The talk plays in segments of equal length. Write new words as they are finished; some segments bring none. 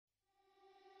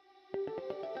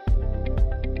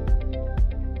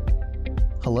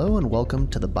Hello and welcome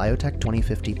to the Biotech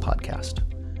 2050 podcast.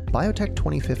 Biotech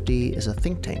 2050 is a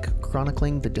think tank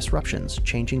chronicling the disruptions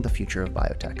changing the future of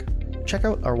biotech. Check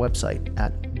out our website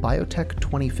at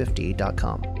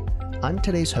biotech2050.com. I'm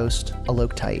today's host,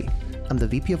 Alok Tai. I'm the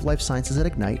VP of Life Sciences at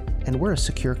Ignite, and we're a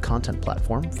secure content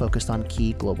platform focused on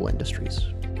key global industries.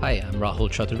 Hi, I'm Rahul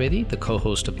Chaturvedi, the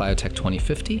co-host of Biotech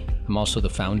 2050. I'm also the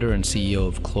founder and CEO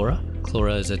of Clora.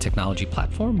 Clora is a technology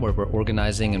platform where we're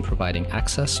organizing and providing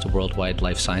access to worldwide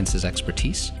life sciences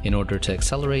expertise in order to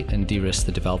accelerate and de-risk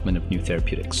the development of new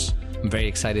therapeutics. I'm very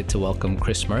excited to welcome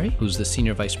Chris Murray, who's the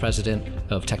Senior Vice President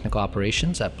of Technical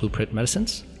Operations at Blueprint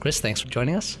Medicines. Chris, thanks for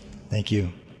joining us. Thank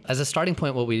you. As a starting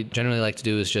point, what we generally like to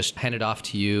do is just hand it off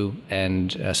to you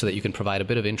and so that you can provide a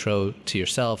bit of intro to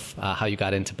yourself, how you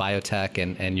got into biotech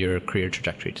and your career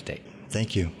trajectory to date.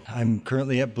 Thank you. I'm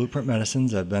currently at Blueprint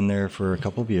Medicines. I've been there for a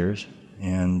couple of years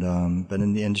and been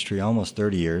in the industry almost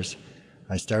 30 years.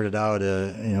 I started out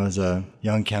as a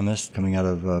young chemist coming out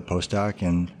of a postdoc,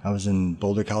 and I was in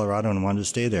Boulder, Colorado, and wanted to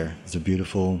stay there. It's a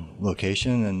beautiful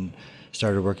location, and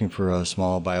started working for a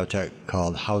small biotech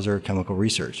called Hauser Chemical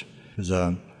Research. It was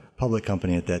a public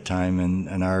company at that time,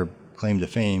 and our claim to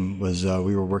fame was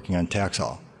we were working on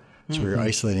Taxol. So we were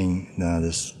isolating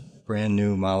this brand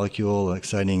new molecule,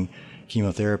 exciting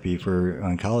chemotherapy for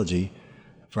oncology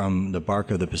from the bark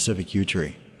of the Pacific yew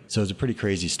tree. So it's a pretty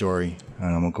crazy story.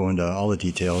 I won't go into all the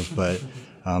details, but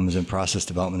I was in process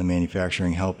development and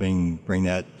manufacturing, helping bring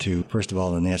that to, first of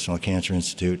all, the National Cancer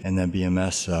Institute, and then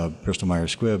BMS, Bristol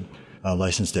Myers Squibb,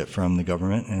 licensed it from the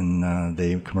government, and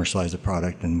they commercialized the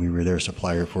product, and we were their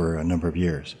supplier for a number of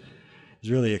years. It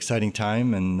was a really exciting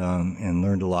time, and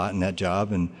learned a lot in that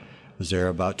job, and was there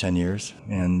about 10 years.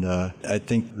 And I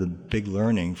think the big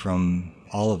learning from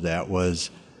all of that was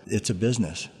it's a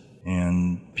business,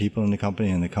 and people in the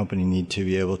company need to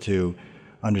be able to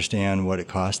understand what it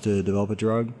costs to develop a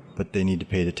drug, but they need to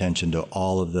pay attention to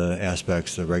all of the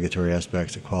aspects, the regulatory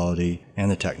aspects, the quality, and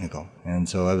the technical. And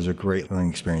so that was a great learning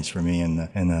experience for me and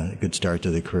a good start to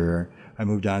the career. I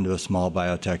moved on to a small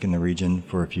biotech in the region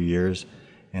for a few years,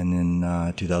 and in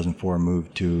 2004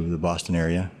 moved to the Boston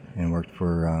area and worked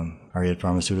for Ariad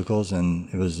Pharmaceuticals, and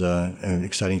it was an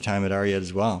exciting time at Ariad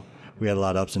as well. We had a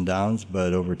lot of ups and downs,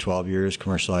 but over 12 years,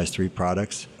 commercialized 3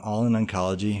 products, all in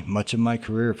oncology. Much of my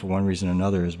career, for one reason or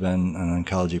another, has been on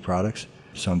oncology products.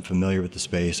 So I'm familiar with the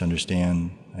space,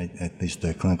 understand at least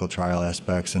the clinical trial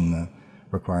aspects and the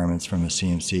requirements from a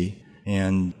CMC.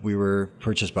 And we were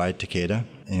purchased by Takeda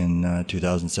in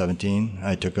 2017.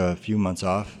 I took a few months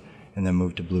off and then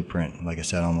moved to Blueprint, like I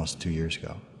said, almost 2 years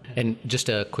ago. And just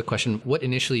a quick question, what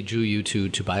initially drew you to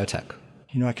biotech?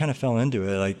 I kind of fell into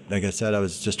it. Like I said, I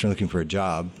was just looking for a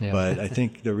job, but I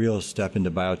think the real step into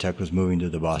biotech was moving to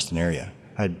the Boston area.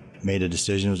 I'd made a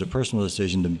decision, it was a personal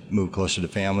decision to move closer to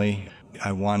family.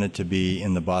 I wanted to be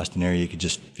in the Boston area. You could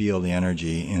just feel the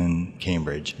energy in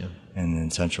Cambridge and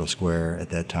in Central Square at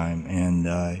that time. And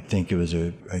I think it was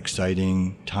an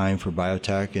exciting time for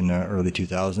biotech in the early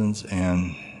 2000s,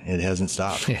 and it hasn't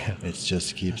stopped. It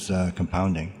just keeps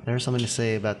compounding. There's something to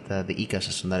say about the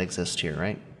ecosystem that exists here,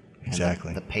 right?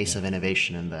 Exactly. The pace of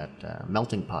innovation and that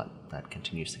melting pot that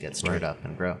continues to get stirred up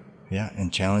and grow. Yeah,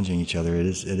 and challenging each other. It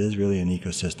is really an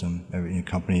ecosystem.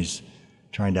 Companies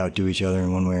trying to outdo each other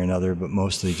in one way or another, but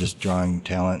mostly just drawing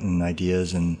talent and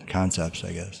ideas and concepts,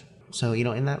 I guess. So,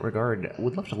 in that regard,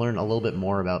 we'd love to learn a little bit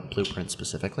more about Blueprint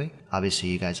specifically. Obviously,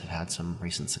 you guys have had some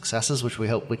recent successes, which we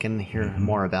hope we can hear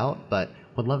more about, but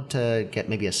would love to get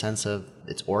maybe a sense of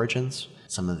its origins,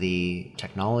 some of the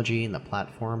technology and the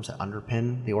platforms that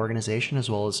underpin the organization, as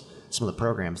well as some of the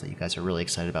programs that you guys are really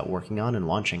excited about working on and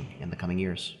launching in the coming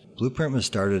years. Blueprint was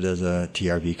started as a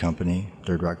TRV company,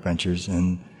 Third Rock Ventures,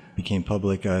 and became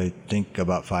public, I think,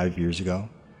 about 5 years ago.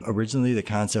 Originally, the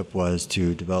concept was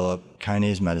to develop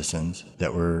kinase medicines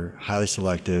that were highly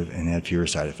selective and had fewer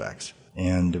side effects.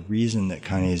 And the reason that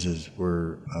kinases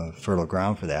were fertile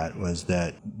ground for that was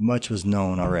that much was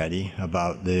known already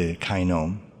about the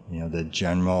kinome, the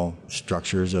general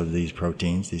structures of these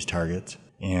proteins, these targets,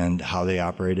 and how they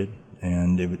operated.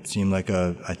 And it would seem like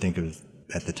I think it was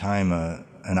at the time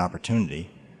an opportunity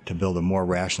to build a more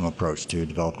rational approach to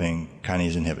developing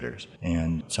kinase inhibitors.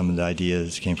 And some of the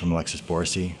ideas came from Alexis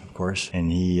Borisy, of course,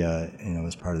 and he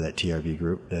was part of that TRV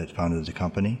group that founded the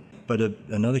company. But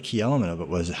another key element of it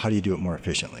was how do you do it more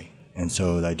efficiently? And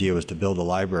so the idea was to build a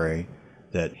library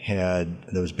that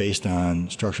was based on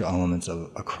structural elements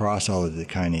across all of the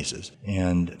kinases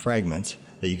and fragments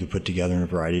that you could put together in a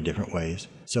variety of different ways.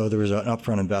 So there was an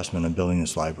upfront investment in building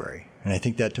this library. And I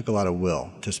think that took a lot of will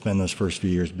to spend those first few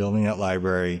years building that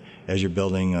library as you're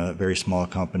building a very small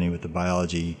company with the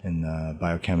biology and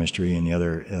biochemistry and the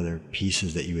other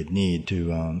pieces that you would need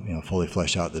to fully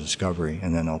flesh out the discovery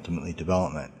and then ultimately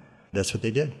development. That's what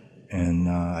they did. And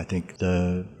I think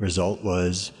the result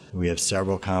was we have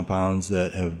several compounds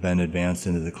that have been advanced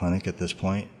into the clinic at this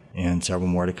point and several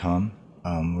more to come.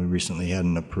 We recently had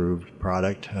an approved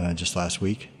product just last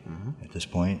week. At this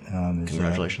point.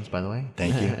 Congratulations, by the way.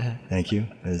 Thank you. Thank you.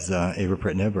 Is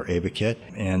avapritinib or Avakit.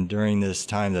 And during this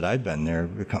time that I've been there,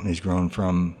 the company's grown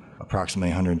from approximately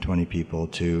 120 people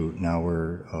to now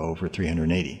we're over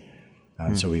 380.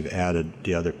 So we've added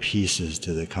the other pieces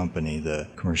to the company, the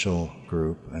commercial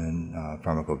group and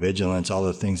pharmacovigilance, all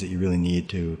the things that you really need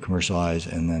to commercialize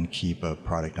and then keep a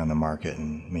product on the market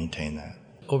and maintain that.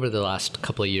 Over the last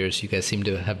couple of years, you guys seem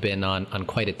to have been on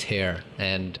quite a tear.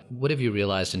 And what have you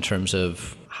realized in terms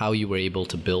of how you were able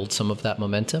to build some of that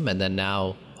momentum? And then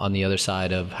now, on the other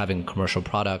side of having a commercial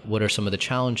product, what are some of the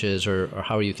challenges or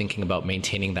how are you thinking about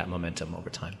maintaining that momentum over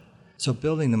time? So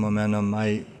building the momentum,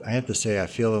 I have to say I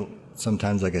feel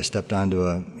sometimes like I stepped onto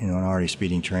an already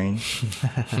speeding train.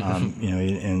 Like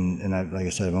I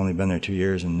said, I've only been there 2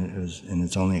 years and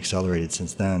it's only accelerated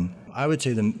since then. I would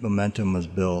say the momentum was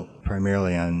built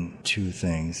primarily on two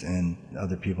things, and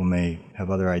other people may have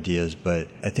other ideas, but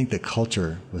I think the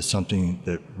culture was something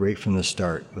that right from the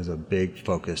start was a big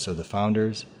focus of the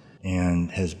founders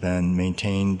and has been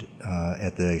maintained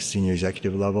at the senior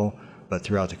executive level, but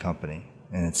throughout the company,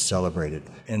 and it's celebrated.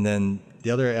 And then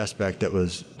the other aspect that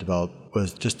was developed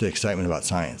was just the excitement about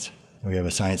science. We have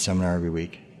a science seminar every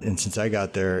week, and since I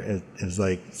got there, it was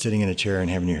like sitting in a chair and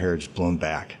having your hair just blown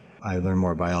back. I learned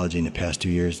more biology in the past 2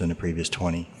 years than the previous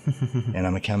 20. And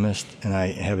I'm a chemist, and I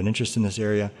have an interest in this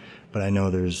area, but I know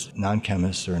there's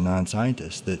non-chemists or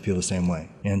non-scientists that feel the same way.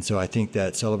 And so I think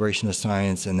that celebration of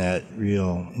science and that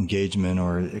real engagement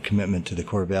or commitment to the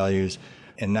core values,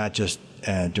 and not just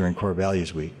during Core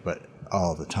Values Week, but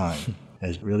all the time,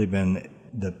 has really been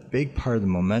the big part of the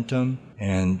momentum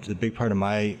and the big part of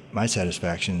my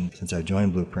satisfaction since I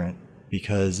joined Blueprint,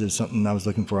 because it's something I was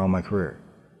looking for all my career.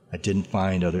 I didn't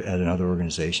find at other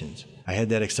organizations. I had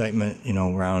that excitement,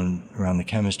 around the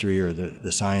chemistry or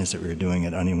the science that we were doing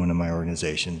at any one of my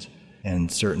organizations, and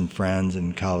certain friends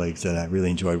and colleagues that I really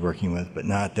enjoyed working with, but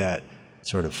not that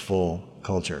sort of full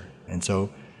culture. And so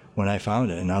when I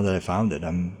found it, and now that I found it,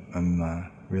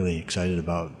 I'm really excited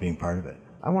about being part of it.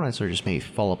 I want to sort of just maybe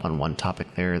follow up on one topic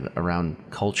there around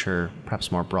culture,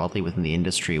 perhaps more broadly within the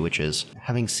industry, which is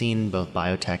having seen both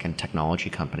biotech and technology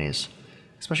companies,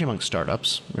 especially among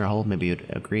startups, Rahul, maybe you'd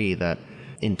agree that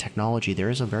in technology,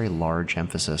 there is a very large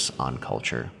emphasis on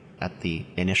culture at the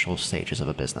initial stages of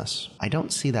a business. I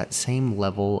don't see that same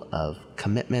level of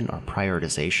commitment or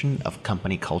prioritization of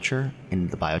company culture in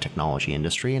the biotechnology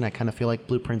industry, and I kind of feel like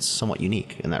Blueprint's somewhat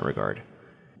unique in that regard.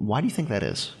 Why do you think that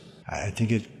is? I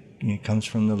think it comes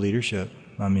from the leadership.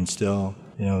 I mean, still,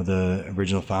 the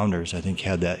original founders, I think,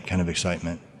 had that kind of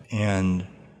excitement. And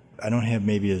I don't have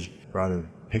maybe as broad a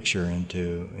picture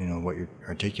into what you're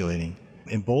articulating.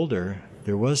 In Boulder,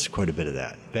 there was quite a bit of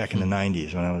that back in the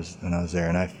 90s when I was there,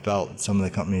 and I felt some of the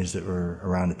companies that were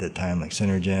around at that time, like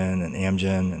Synergen and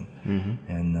Amgen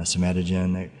and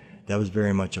Somatogen, that was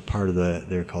very much a part of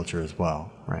their culture as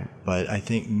well. Right. But I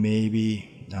think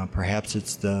maybe perhaps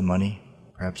it's the money,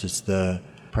 perhaps it's the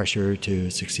pressure to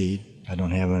succeed. I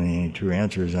don't have any true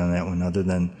answers on that one other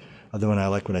than I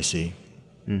like what I see.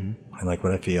 I like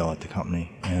what I feel at the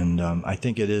company, and I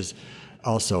think it is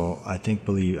also. I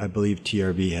believe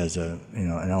TRV has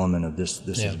an element of this.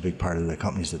 This is a big part of the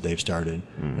companies that they've started.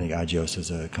 I think Agios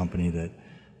is a company that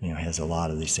has a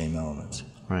lot of these same elements.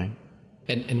 Right.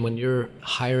 And when you're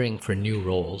hiring for new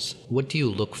roles, what do you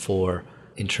look for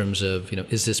in terms of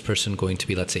is this person going to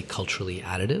be, let's say, culturally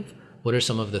additive? What are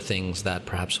some of the things that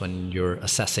perhaps when you're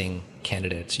assessing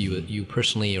candidates, you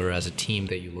personally or as a team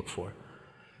that you look for?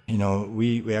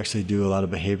 We actually do a lot of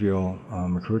behavioral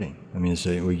recruiting. I mean,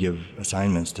 so we give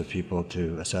assignments to people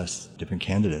to assess different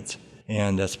candidates,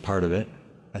 and that's part of it.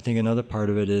 I think another part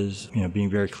of it is, being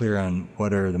very clear on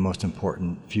what are the most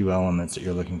important few elements that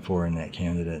you're looking for in that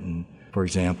candidate. And for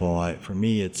example, for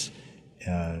me, it's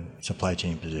supply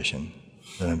chain position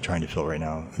that I'm trying to fill right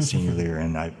now, senior leader,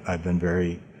 and I've been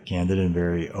very candid and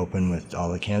very open with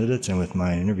all the candidates and with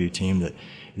my interview team that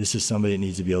this is somebody that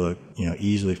needs to be able to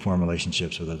easily form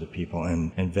relationships with other people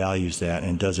and values that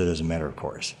and does it as a matter of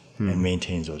course and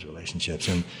maintains those relationships.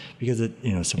 And because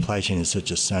supply chain is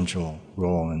such a central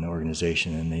role in the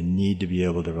organization, and they need to be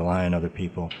able to rely on other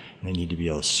people, and they need to be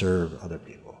able to serve other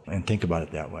people. and think about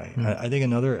it that way. I think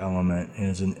another element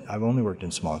is, I've only worked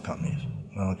in small companies.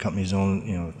 Companies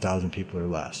only, 1,000 people or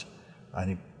less. I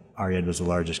think Ariad was the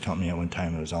largest company at one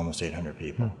time. It was almost 800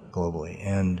 people globally.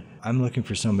 And I'm looking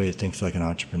for somebody that thinks like an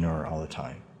entrepreneur all the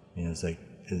time. It's like,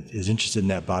 is interested in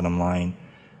that bottom line.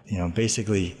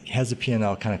 Basically has the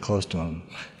P&L kind of close to them.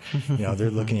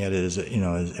 They're looking at it as,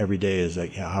 as every day is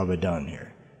like, how have I done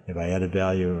here? Have I added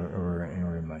value or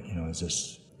am I, is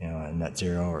this, a net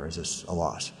zero or is this a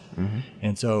loss? Mm-hmm.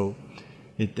 And so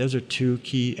those are two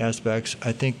key aspects.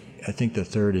 I think the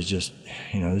third is just,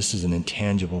 this is an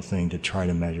intangible thing to try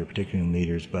to measure, particularly in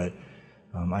leaders, but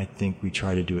I think we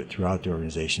try to do it throughout the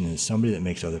organization is somebody that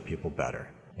makes other people better.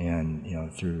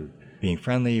 And, through being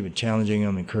friendly, but challenging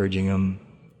them, encouraging them,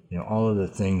 all of the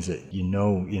things that you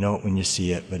know it when you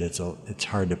see it, but it's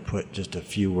hard to put just a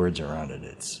few words around it.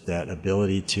 It's that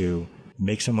ability to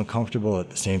make someone comfortable at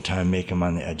the same time make them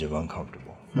on the edge of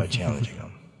uncomfortable by challenging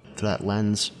them. Through that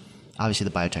lens, obviously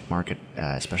the biotech market,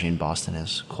 especially in Boston,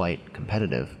 is quite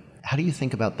competitive. How do you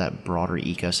think about that broader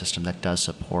ecosystem that does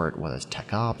support, whether it's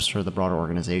tech ops or the broader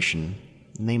organization,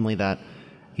 namely that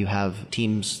you have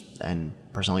teams and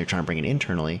personnel you're trying to bring in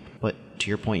internally, but to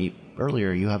your point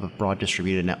earlier, you have a broad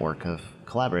distributed network of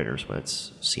collaborators, whether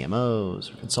it's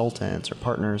CMOs or consultants or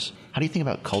partners. How do you think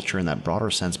about culture in that broader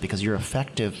sense? Because your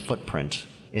effective footprint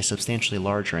is substantially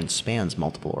larger and spans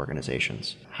multiple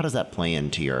organizations. How does that play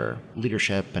into your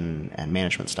leadership and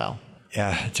management style?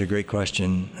 Yeah, it's a great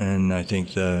question. And I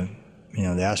think the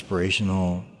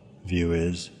aspirational view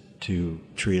is to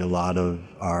treat a lot of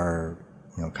our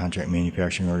contract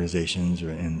manufacturing organizations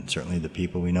and certainly the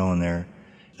people we know in there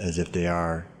as if they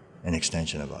are an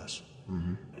extension of us.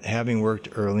 Mm-hmm. Having worked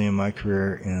early in my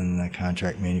career in the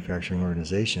contract manufacturing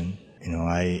organization,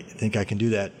 I think I can do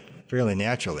that fairly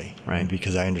naturally, right?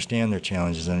 Because I understand their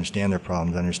challenges, I understand their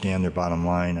problems, I understand their bottom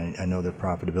line, I know their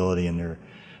profitability and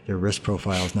their risk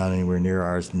profile is not anywhere near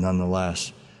ours.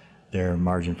 Nonetheless, their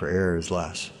margin for error is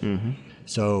less. Mm-hmm.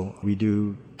 So we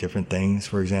do different things.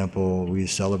 For example, we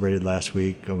celebrated last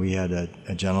week. We had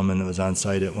a gentleman that was on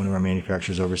site at one of our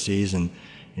manufacturers overseas, and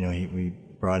we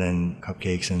brought in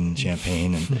cupcakes and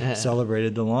champagne and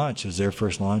celebrated the launch. It was their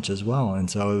first launch as well, and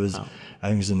so it was. Wow. I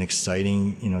think it was an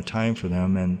exciting time for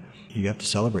them, and you have to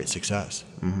celebrate success.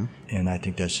 Mm-hmm. And I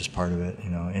think that's just part of it,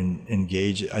 and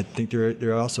engage. I think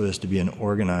there also has to be an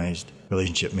organized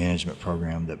relationship management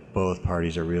program that both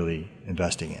parties are really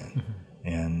investing in. Mm-hmm.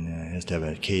 And it has to have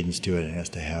a cadence to it. It has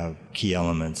to have key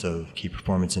elements of key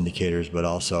performance indicators, but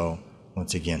also,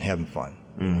 once again, having fun.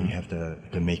 Mm-hmm. You have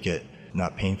to make it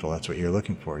not painful. That's what you're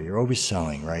looking for. You're always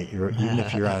selling, right? Even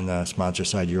if you're on the sponsor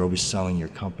side, you're always selling your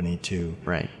company to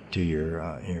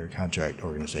your contract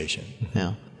organization.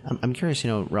 Yeah. I'm curious,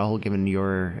 Rahul, given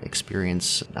your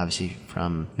experience, obviously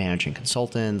from managing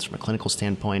consultants, from a clinical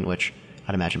standpoint, which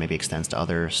I'd imagine maybe extends to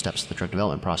other steps of the drug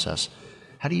development process,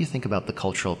 how do you think about the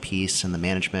cultural piece and the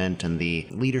management and the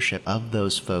leadership of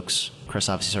those folks? Chris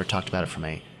obviously sort of talked about it from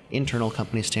an internal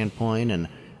company standpoint and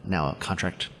now a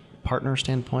contract partner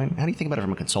standpoint. How do you think about it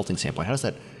from a consulting standpoint? How does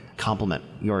that complement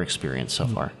your experience so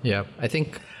far? Yeah, I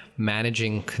think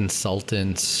managing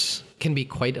consultants can be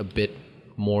quite a bit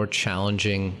more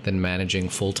challenging than managing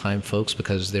full-time folks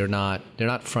because they're not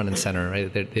front and center,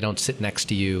 right? They don't sit next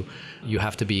to you. You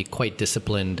have to be quite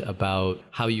disciplined about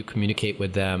how you communicate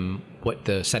with them, what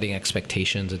the setting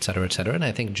expectations, et cetera, et cetera. And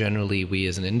I think generally we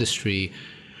as an industry,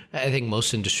 I think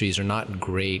most industries are not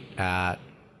great at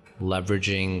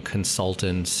leveraging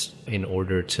consultants in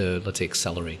order to, let's say,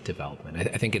 accelerate development.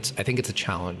 I think it's a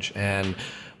challenge, and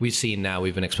we've seen now,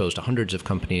 we've been exposed to hundreds of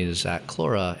companies at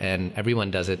Clora, and everyone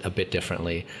does it a bit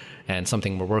differently. And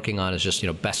something we're working on is just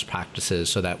best practices,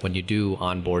 so that when you do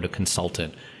onboard a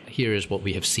consultant, here is what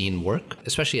we have seen work,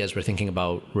 especially as we're thinking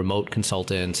about remote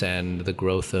consultants and the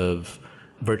growth of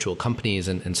virtual companies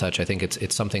and such. I think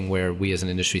it's something where we as an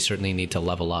industry certainly need to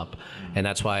level up. And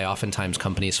that's why oftentimes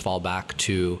companies fall back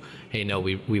to, hey, no,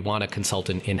 we want a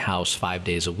consultant in-house 5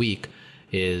 days a week,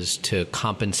 is to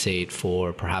compensate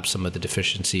for perhaps some of the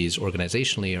deficiencies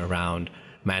organizationally around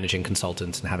managing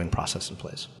consultants and having process in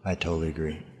place. I totally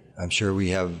agree. I'm sure we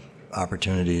have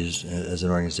opportunities as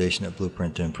an organization at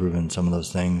Blueprint to improve in some of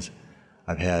those things.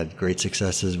 I've had great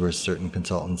successes with certain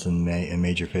consultants and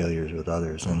major failures with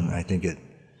others. And I think it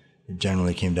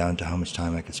generally came down to how much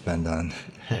time I could spend on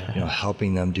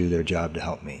helping them do their job to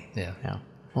help me. Yeah.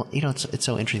 Well, it's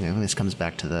so interesting. I think this comes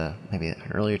back to maybe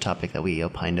an earlier topic that we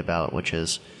opined about, which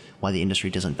is why the industry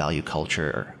doesn't value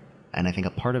culture. And I think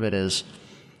a part of it is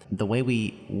the way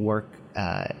we work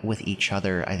with each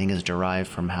other, I think, is derived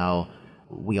from how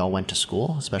we all went to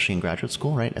school, especially in graduate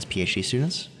school, right, as PhD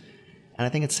students. And I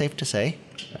think it's safe to say,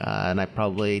 and I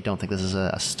probably don't think this is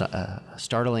a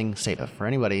startling statement for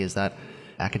anybody, is that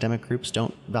academic groups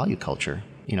don't value culture.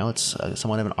 It's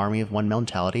somewhat of an army of one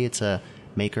mentality. It's a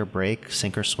make or break,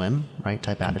 sink or swim, right,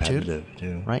 type attitude. Competitive,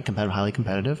 too. Right, competitive, highly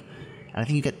competitive. And I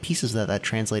think you get pieces of that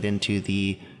translate into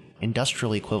the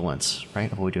industrial equivalents,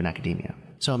 right, of what we do in academia.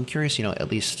 So I'm curious, at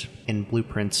least in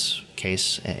Blueprint's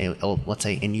case, let's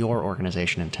say in your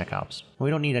organization in TechOps,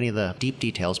 we don't need any of the deep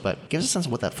details, but give us a sense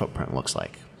of what that footprint looks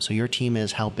like. So your team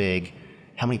is how big?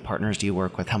 How many partners do you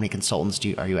work with? How many consultants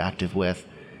are you active with?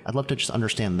 I'd love to just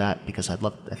understand that, because I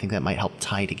think that might help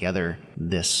tie together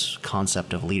this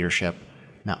concept of leadership,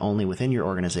 not only within your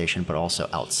organization, but also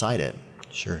outside it.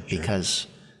 Sure. Because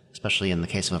especially in the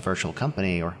case of a virtual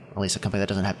company, or at least a company that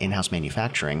doesn't have in-house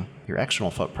manufacturing, your external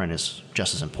footprint is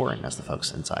just as important as the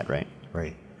folks inside, right?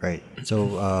 Right.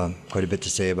 So quite a bit to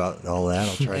say about all that.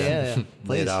 I'll try to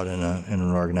lay it out in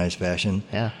an organized fashion.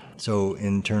 Yeah. So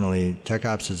internally,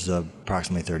 TechOps is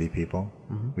approximately 30 people.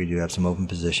 Mm-hmm. We do have some open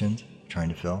positions trying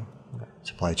to fill,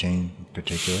 supply chain in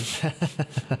particular.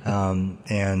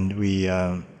 And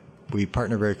we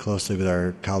partner very closely with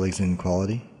our colleagues in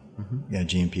quality. Mm-hmm.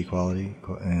 GMP quality,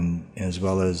 and as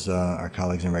well as our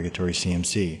colleagues in regulatory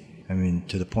CMC. I mean,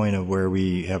 to the point of where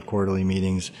we have quarterly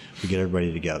meetings, we get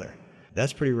everybody together.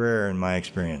 That's pretty rare in my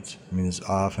experience. I mean, there's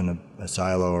often a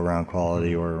silo around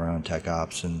quality or around tech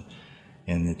ops, and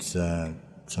it's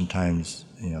sometimes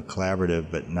collaborative,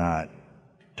 but not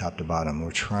top to bottom.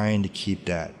 We're trying to keep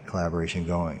that collaboration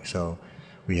going. So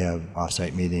we have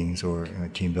offsite meetings or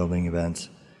team building events,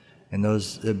 and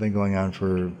those have been going on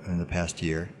for the past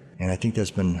year. And I think that's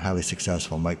been highly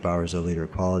successful. Mike Bauer is the leader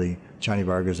of quality. Johnny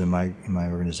Vargas in my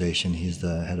organization, he's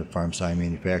the head of Farm Sci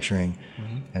Manufacturing.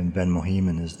 Mm-hmm. And Ben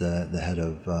Mohiman is the head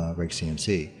of Reg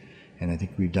CMC. And I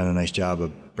think we've done a nice job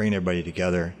of bringing everybody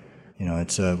together.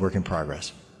 It's a work in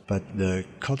progress. But the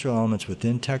cultural elements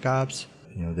within tech ops,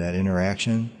 that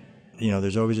interaction,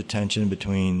 there's always a tension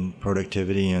between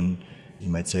productivity and,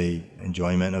 you might say,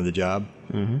 enjoyment of the job.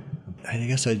 Mm-hmm. I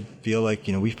guess I feel like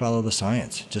we follow the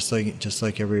science, just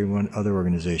like every other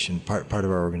organization. Part of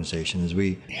our organization is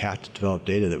we have to develop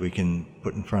data that we can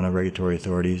put in front of regulatory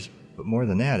authorities. But more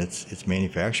than that, it's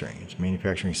manufacturing. It's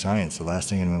manufacturing science. The last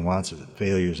thing anyone wants is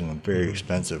failures in a very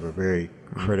expensive or very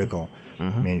critical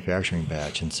manufacturing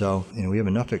batch. And so we have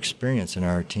enough experience in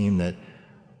our team that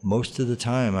most of the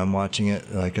time I'm watching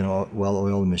it like a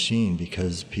well-oiled machine,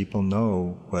 because people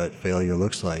know what failure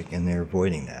looks like and they're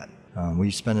avoiding that.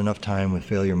 We spend enough time with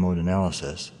failure mode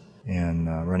analysis and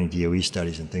running DOE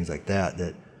studies and things like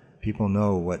that people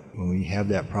know when we have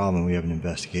that problem, we have an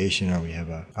investigation or we have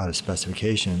out of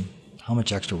specification, how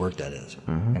much extra work that is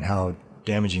and how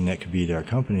damaging that could be to our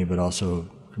company, but also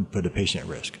can put a patient at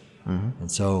risk. And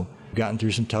so we've gotten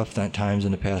through some tough times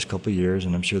in the past couple of years,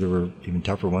 and I'm sure there were even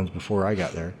tougher ones before I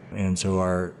got there. And so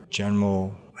our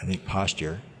general, I think,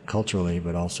 posture culturally,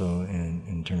 but also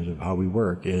in terms of how we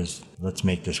work, is let's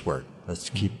make this work. Let's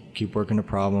keep working the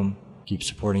problem, keep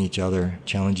supporting each other,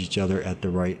 challenge each other at the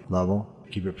right level,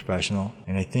 keep it professional.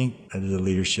 And I think that is a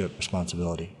leadership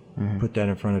responsibility. Put that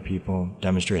in front of people,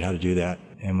 demonstrate how to do that.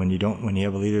 And when you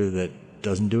have a leader that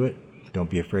doesn't do it, don't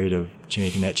be afraid of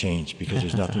making that change, because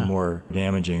there's nothing more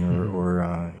damaging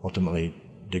or ultimately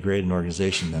degrade an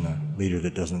organization than a leader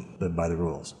that doesn't live by the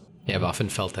rules. Yeah, I've often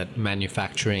felt that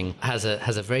manufacturing has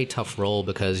a very tough role,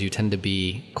 because you tend to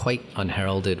be quite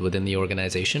unheralded within the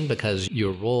organization, because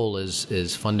your role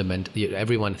is fundamental.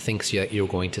 Everyone thinks you're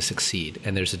going to succeed,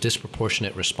 and there's a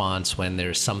disproportionate response when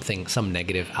there's some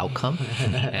negative outcome,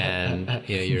 and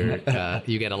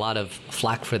you get a lot of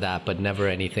flack for that, but never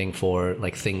anything for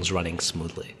like things running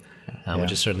smoothly.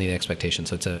 Which is certainly the expectation.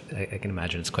 So I can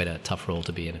imagine it's quite a tough role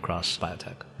to be in across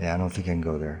biotech. Yeah, I don't think I can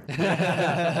go there.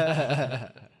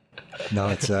 No,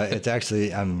 it's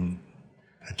actually, I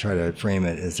try to frame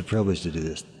it as a privilege to do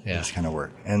this kind of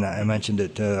work. And I mentioned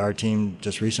it to our team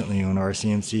just recently on our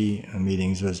CMC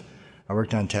meetings. I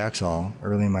worked on Taxol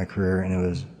early in my career, and it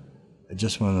was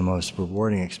just one of the most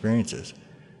rewarding experiences.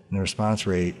 And the response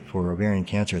rate for ovarian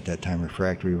cancer at that time,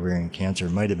 refractory ovarian cancer,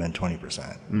 might have been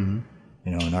 20%.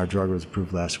 And our drug was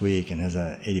approved last week and has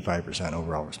an 85%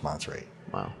 overall response rate.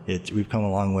 Wow. We've come a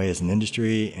long way as an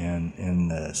industry, and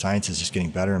the science is just getting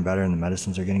better and better, and the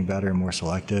medicines are getting better and more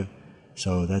selective.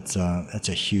 So that's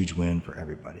a huge win for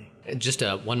everybody. Just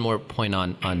one more point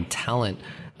on talent.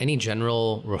 Any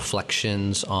general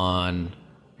reflections on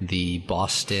the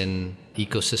Boston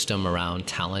ecosystem around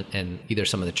talent, and either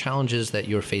some of the challenges that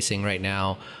you're facing right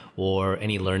now, or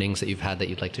any learnings that you've had that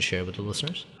you'd like to share with the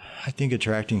listeners? I think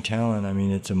attracting talent,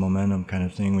 it's a momentum kind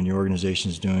of thing. When your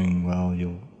organization's doing well,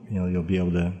 you'll be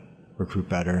able to recruit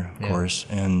better, of course.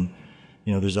 And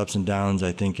there's ups and downs,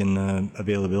 I think, in the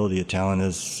availability of talent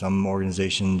as some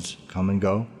organizations come and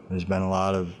go. There's been a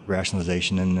lot of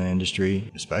rationalization in the industry,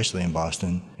 especially in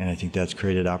Boston, and I think that's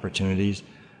created opportunities.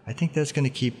 I think that's going to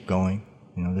keep going.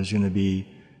 There's going to be,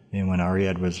 when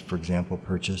Ariad was, for example,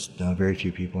 purchased, very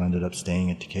few people ended up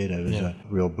staying at Takeda. It was a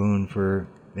real boon for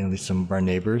at least some of our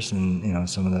neighbors and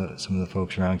some of the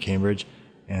folks around Cambridge,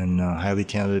 and highly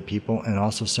talented people, and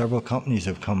also several companies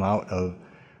have come out of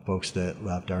folks that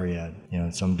left Ariad.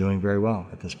 Some doing very well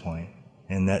at this point,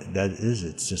 and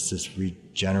it's just this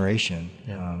regeneration,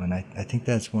 and I think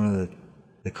that's one of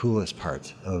the coolest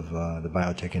parts of the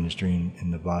biotech industry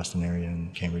in the Boston area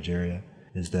and Cambridge area,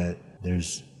 is that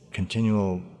there's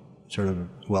continual sort of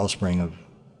wellspring of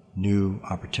new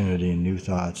opportunity and new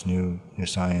thoughts, new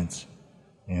science,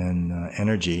 and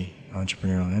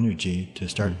entrepreneurial energy to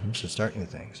start new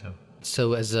things.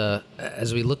 So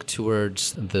as we look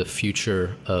towards the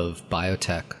future of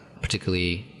biotech,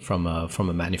 particularly from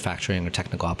a manufacturing or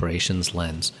technical operations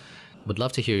lens, would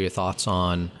love to hear your thoughts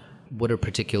on what are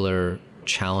particular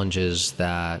challenges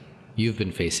that you've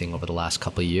been facing over the last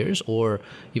couple of years, or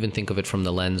even think of it from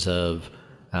the lens of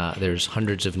there's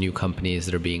hundreds of new companies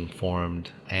that are being formed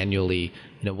annually.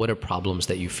 What are problems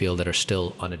that you feel that are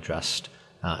still unaddressed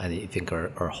and that you think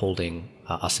are holding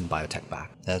us in biotech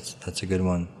back? That's a good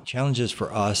one. Challenges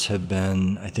for us have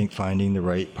been, I think, finding the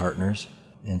right partners,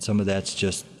 and some of that's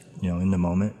just in the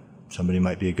moment. Somebody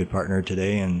might be a good partner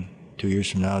today, and 2 years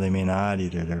from now they may not.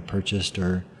 Either they're purchased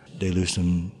or they lose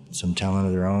some talent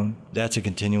of their own. That's a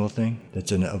continual thing.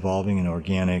 That's an evolving and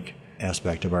organic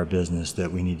aspect of our business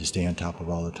that we need to stay on top of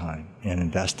all the time and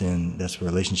invest in. That's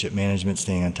relationship management,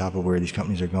 staying on top of where these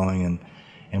companies are going,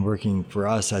 and working for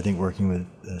us, I think working with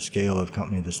a scale of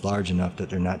company that's large enough that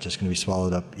they're not just going to be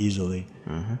swallowed up easily,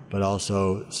 but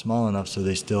also small enough so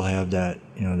they still have that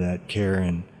that care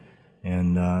and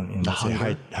let's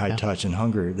say high touch and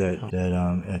hunger that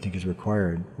I think is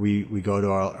required. We go to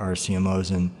our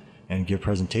CMOs and give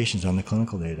presentations on the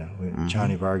clinical data.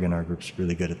 Chani Varga in our group's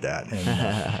really good at that,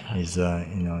 and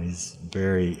he's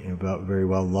very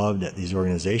well loved at these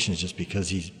organizations just because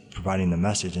he's providing the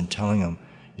message and telling them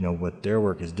what their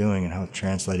work is doing and how it's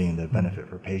translating into benefit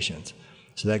for patients.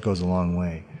 So that goes a long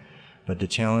way. But the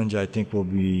challenge, I think, will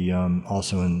be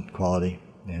also in quality.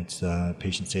 It's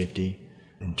patient safety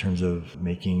in terms of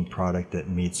making product that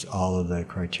meets all of the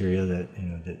criteria that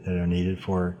that are needed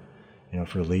for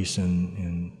release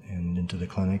and into the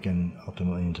clinic and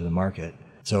ultimately into the market.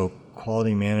 So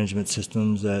quality management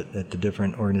systems at the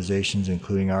different organizations,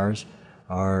 including ours,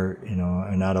 are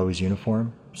not always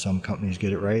uniform. Some companies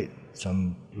get it right.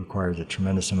 Some requires a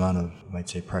tremendous amount of, might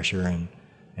say, pressure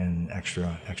and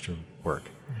extra work.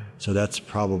 So that's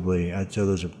probably, I'd say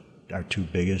those are our two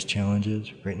biggest challenges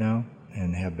right now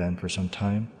and have been for some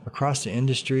time. Across the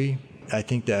industry, I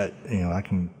think that, I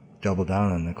can double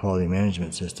down on the quality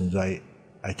management systems. I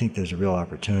think there's a real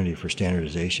opportunity for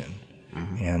standardization.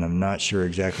 And I'm not sure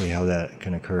exactly how that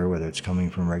can occur, whether it's coming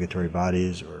from regulatory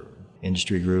bodies or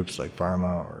industry groups like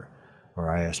pharma or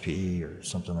ISPE or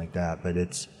something like that, but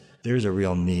there's a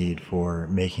real need for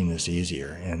making this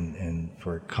easier and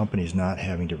for companies not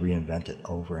having to reinvent it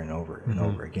over and over and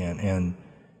over again. And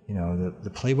the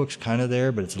playbook's kind of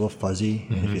there, but it's a little fuzzy,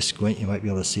 and if you squint you might be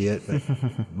able to see it, but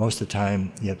most of the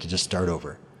time you have to just start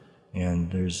over.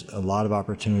 And there's a lot of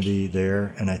opportunity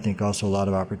there, and I think also a lot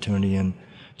of opportunity in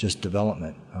just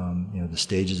development, the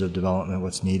stages of development,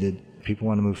 what's needed. If people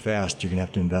want to move fast, you're going to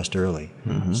have to invest early.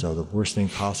 So the worst thing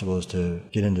possible is to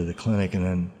get into the clinic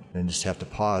and then just have to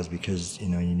pause because you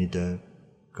need to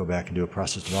go back and do a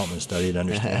process development study to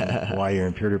understand why your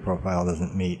impurity profile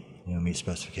doesn't meet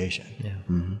specification.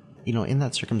 In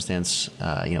that circumstance,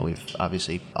 we've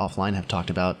obviously offline have talked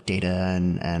about data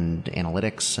and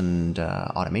analytics and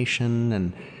automation,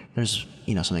 and there's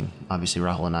something obviously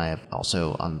Rahul and I have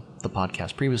also on the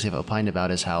podcast previously have opined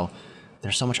about is how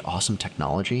there's so much awesome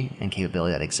technology and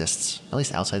capability that exists, at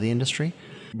least outside the industry.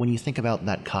 When you think about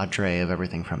that cadre of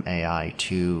everything from AI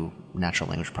to natural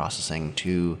language processing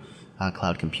to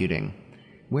cloud computing,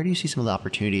 where do you see some of the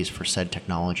opportunities for said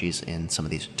technologies in some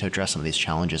of these to address some of these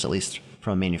challenges, at least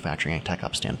from a manufacturing and tech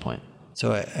ops standpoint?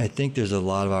 So I think there's a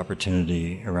lot of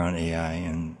opportunity around AI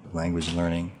and language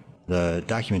learning. The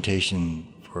documentation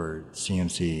for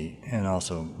CMC and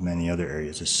also many other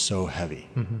areas is so heavy,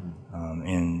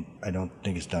 and I don't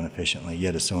think it's done efficiently,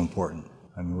 yet it's so important.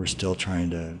 I mean, we're still trying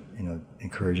to,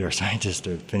 encourage our scientists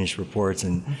to finish reports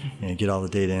and get all the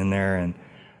data in there, and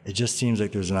it just seems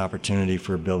like there's an opportunity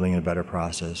for building a better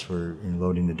process for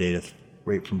loading the data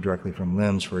right directly from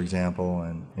LIMS, for example,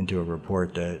 and into a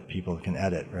report that people can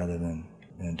edit rather than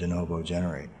de novo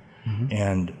generate.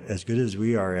 And as good as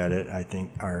we are at it, I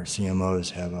think our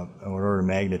CMOs have an order of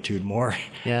magnitude more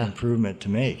improvement to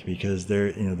make, because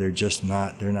they're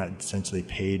not essentially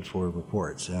paid for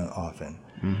reports often,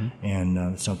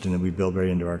 and something that we build right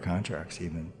into our contracts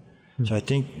even. So I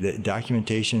think that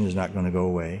documentation is not going to go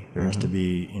away. There has to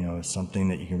be something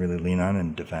that you can really lean on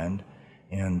and defend,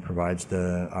 and provides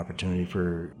the opportunity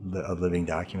for a living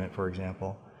document, for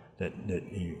example, that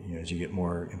as you get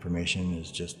more information is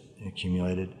just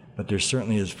accumulated. But there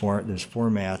certainly there's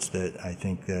formats that I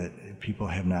think that people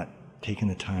have not taken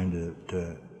the time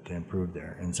to improve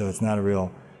there. And so it's not a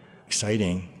real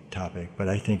exciting topic, but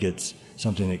I think it's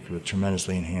something that could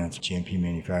tremendously enhance GMP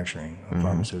manufacturing of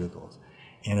pharmaceuticals.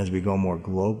 And as we go more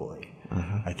globally,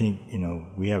 I think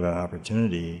we have an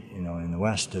opportunity in the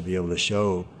West to be able to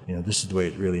show this is the way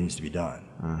it really needs to be done.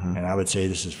 And I would say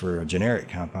this is for a generic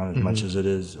compound as much as it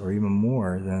is, or even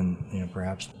more than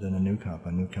perhaps than a new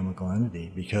compound, new chemical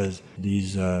entity, because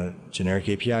these generic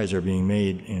APIs are being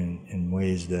made in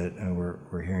ways that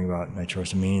we're hearing about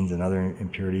nitrosamines and other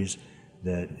impurities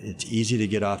that it's easy to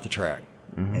get off the track.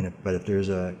 But if there's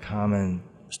a common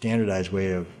standardized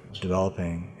way of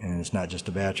developing, and it's not just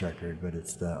a batch record, but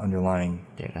it's the underlying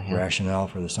rationale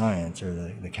for the science or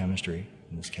the chemistry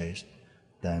in this case,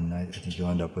 then I think you'll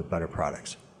end up with better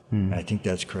products. And I think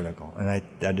that's critical. And I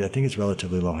think it's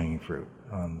relatively low-hanging fruit.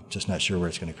 Just not sure where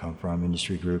it's going to come from,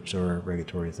 industry groups or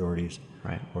regulatory authorities,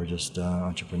 or just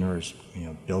entrepreneurs,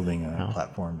 building a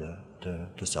platform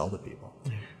to sell to people.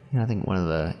 I think one of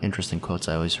the interesting quotes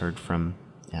I always heard from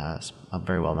a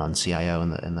very well-known CIO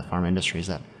in the pharma industry is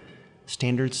that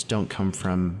standards don't come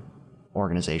from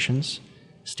organizations.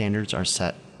 Standards are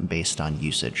set based on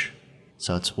usage.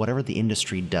 So it's whatever the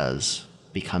industry does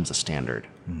becomes a standard,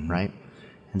 right?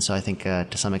 And so I think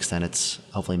to some extent it's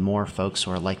hopefully more folks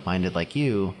who are like-minded like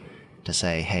you to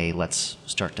say, hey, let's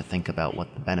start to think about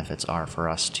what the benefits are for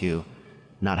us to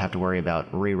not have to worry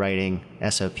about rewriting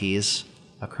SOPs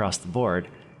across the board,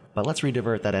 but let's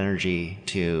redivert that energy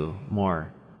to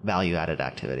more value-added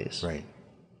activities. Right.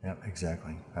 Yeah,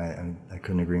 exactly. I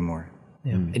couldn't agree more.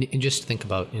 Yeah. And just think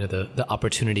about the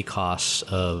opportunity costs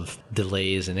of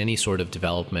delays in any sort of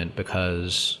development,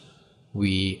 because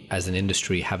we as an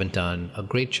industry haven't done a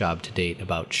great job to date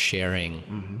about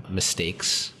sharing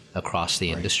mistakes across the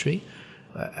industry.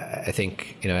 I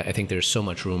think there's so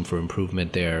much room for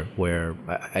improvement there, where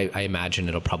I imagine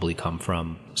it'll probably come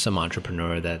from some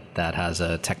entrepreneur that has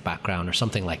a tech background or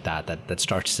something like that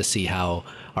starts to see how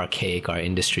archaic our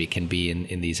industry can be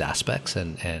in these aspects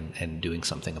and doing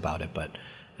something about it. But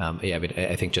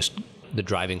I think just the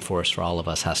driving force for all of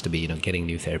us has to be getting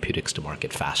new therapeutics to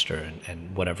market faster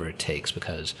and whatever it takes,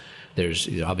 because there's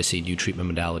obviously new treatment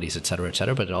modalities, et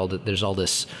cetera, but there's all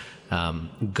this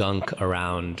gunk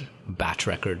around batch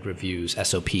record reviews,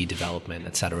 SOP development,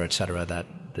 et cetera, that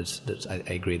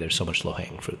I agree there's so much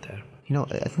low-hanging fruit there.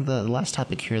 I think the last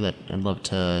topic here that I'd love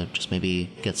to just maybe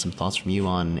get some thoughts from you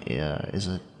on is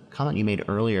a comment you made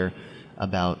earlier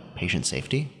about patient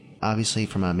safety. Obviously,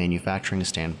 from a manufacturing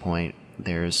standpoint,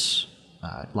 there's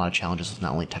a lot of challenges with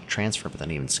not only tech transfer, but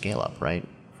then even scale up, right?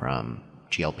 From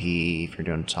GLP, if you're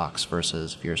doing tox,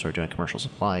 versus if you're sort of doing commercial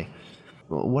supply.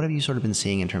 What have you sort of been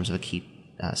seeing in terms of a key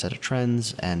set of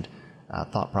trends and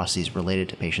thought processes related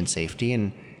to patient safety,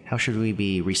 and how should we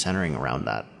be recentering around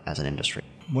that as an industry?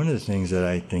 One of the things that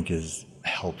I think is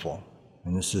helpful,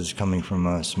 and this is coming from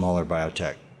a smaller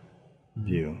biotech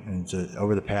view, and it's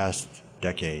over the past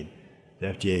decade, the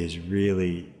FDA has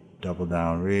really doubled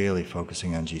down, really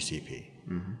focusing on GCP.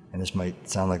 And this might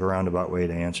sound like a roundabout way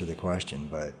to answer the question,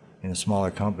 but in a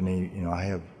smaller company, I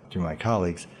have, through my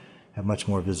colleagues, have much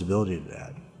more visibility to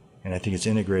that. And I think it's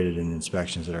integrated in the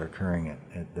inspections that are occurring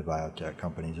at the biotech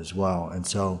companies as well. And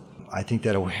so I think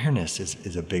that awareness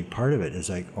is a big part of it. It's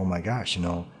like, oh my gosh,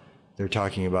 they're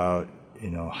talking about,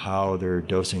 how they're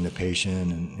dosing the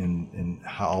patient and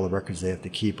how all the records they have to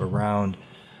keep around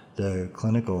the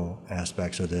clinical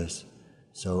aspects of this.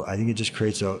 So I think it just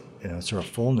creates a sort of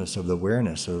fullness of the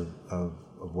awareness of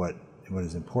what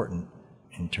is important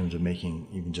in terms of making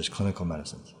even just clinical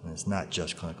medicines. And it's not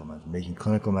just clinical medicine, making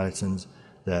clinical medicines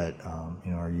that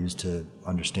are used to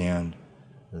understand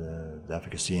the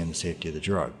efficacy and the safety of the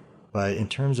drug. But in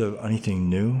terms of anything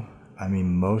new,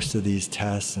 most of these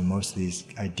tests and most of these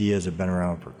ideas have been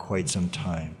around for quite some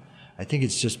time. I think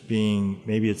it's just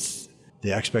maybe it's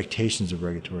the expectations of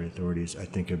regulatory authorities, I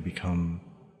think, have become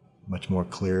much more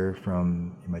clear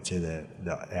from, you might say,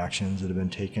 the actions that have been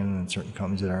taken in certain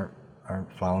companies that aren't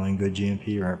following good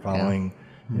GMP or aren't following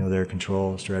their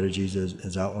control strategies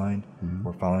as outlined,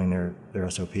 or following their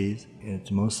SOPs.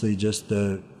 It's mostly just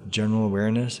the general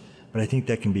awareness, but I think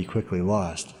that can be quickly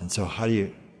lost. And so how do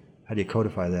you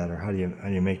codify that, or how do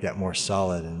you make that more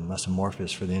solid and less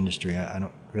amorphous for the industry? I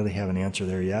don't really have an answer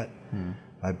there yet.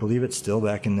 I believe it's still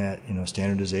back in that,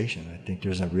 standardization. I think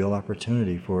there's a real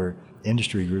opportunity for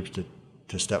industry groups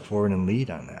to step forward and lead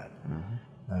on that.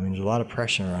 I mean, there's a lot of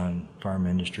pressure on farm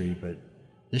industry, but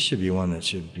this should be one that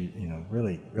should be,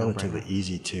 really relatively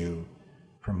easy to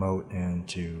promote and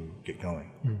to get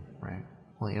going. Right.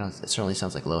 Well, it certainly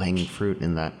sounds like low-hanging fruit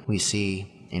in that we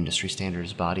see industry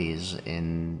standards bodies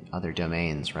in other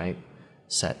domains, right?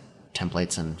 Set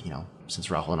templates, and, since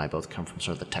Rahul and I both come from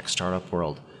sort of the tech startup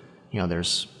world,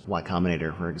 there's Y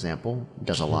Combinator, for example,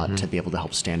 does a lot to be able to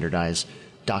help standardize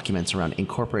documents around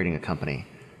incorporating a company,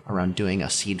 around doing a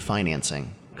seed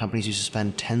financing. Companies used to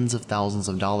spend tens of thousands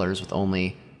of dollars with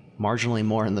only marginally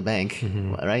more in the bank,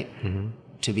 right?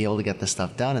 To be able to get this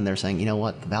stuff done. And they're saying, you know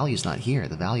what, the value's not here.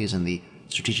 The value's in the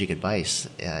strategic advice,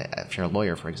 if you're a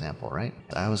lawyer, for example, right?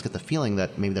 I always get the feeling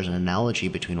that maybe there's an analogy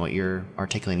between what you're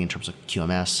articulating in terms of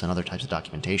QMS and other types of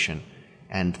documentation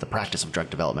and the practice of drug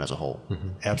development as a whole.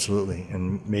 Absolutely.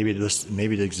 And maybe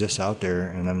it exists out there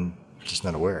and I'm just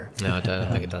not aware. No, I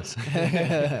don't think it does.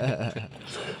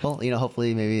 Well,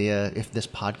 hopefully maybe if this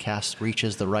podcast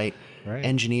reaches the right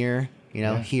engineer,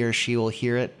 he or she will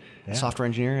hear it, software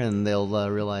engineer, and they'll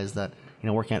realize that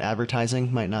working on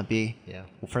advertising might not be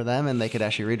for them, and they could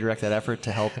actually redirect that effort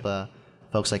to help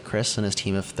folks like Chris and his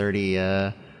team of 30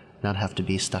 not have to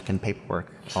be stuck in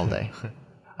paperwork all day.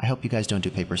 I hope you guys don't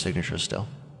do paper signatures still.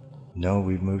 No,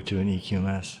 we've moved to an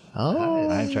EQMS.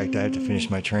 Oh. In fact, I have to finish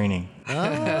my training.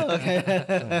 Oh,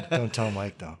 okay. Don't tell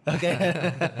Mike, though.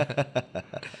 Okay.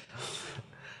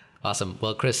 Awesome.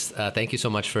 Well, Chris, thank you so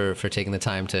much for taking the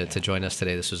time to join us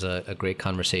today. This was a great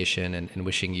conversation, and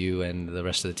wishing you and the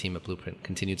rest of the team at Blueprint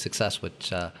continued success,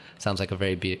 which sounds like a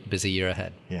very busy year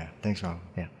ahead. Yeah. Thanks, Rob.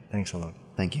 Yeah. Thanks a lot.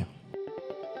 Thank you.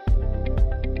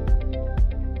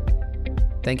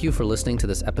 Thank you for listening to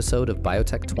this episode of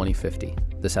Biotech 2050.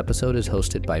 This episode is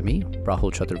hosted by me,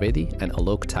 Rahul Chaturvedi, and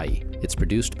Alok Tai. It's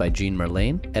produced by Jean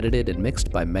Merlane, edited and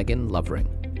mixed by Megan Lovering.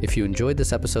 If you enjoyed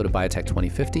this episode of Biotech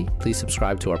 2050, please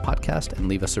subscribe to our podcast and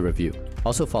leave us a review.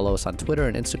 Also follow us on Twitter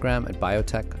and Instagram at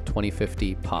Biotech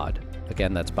 2050 Pod.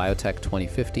 Again, that's Biotech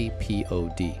 2050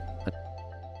 POD.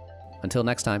 Until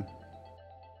next time.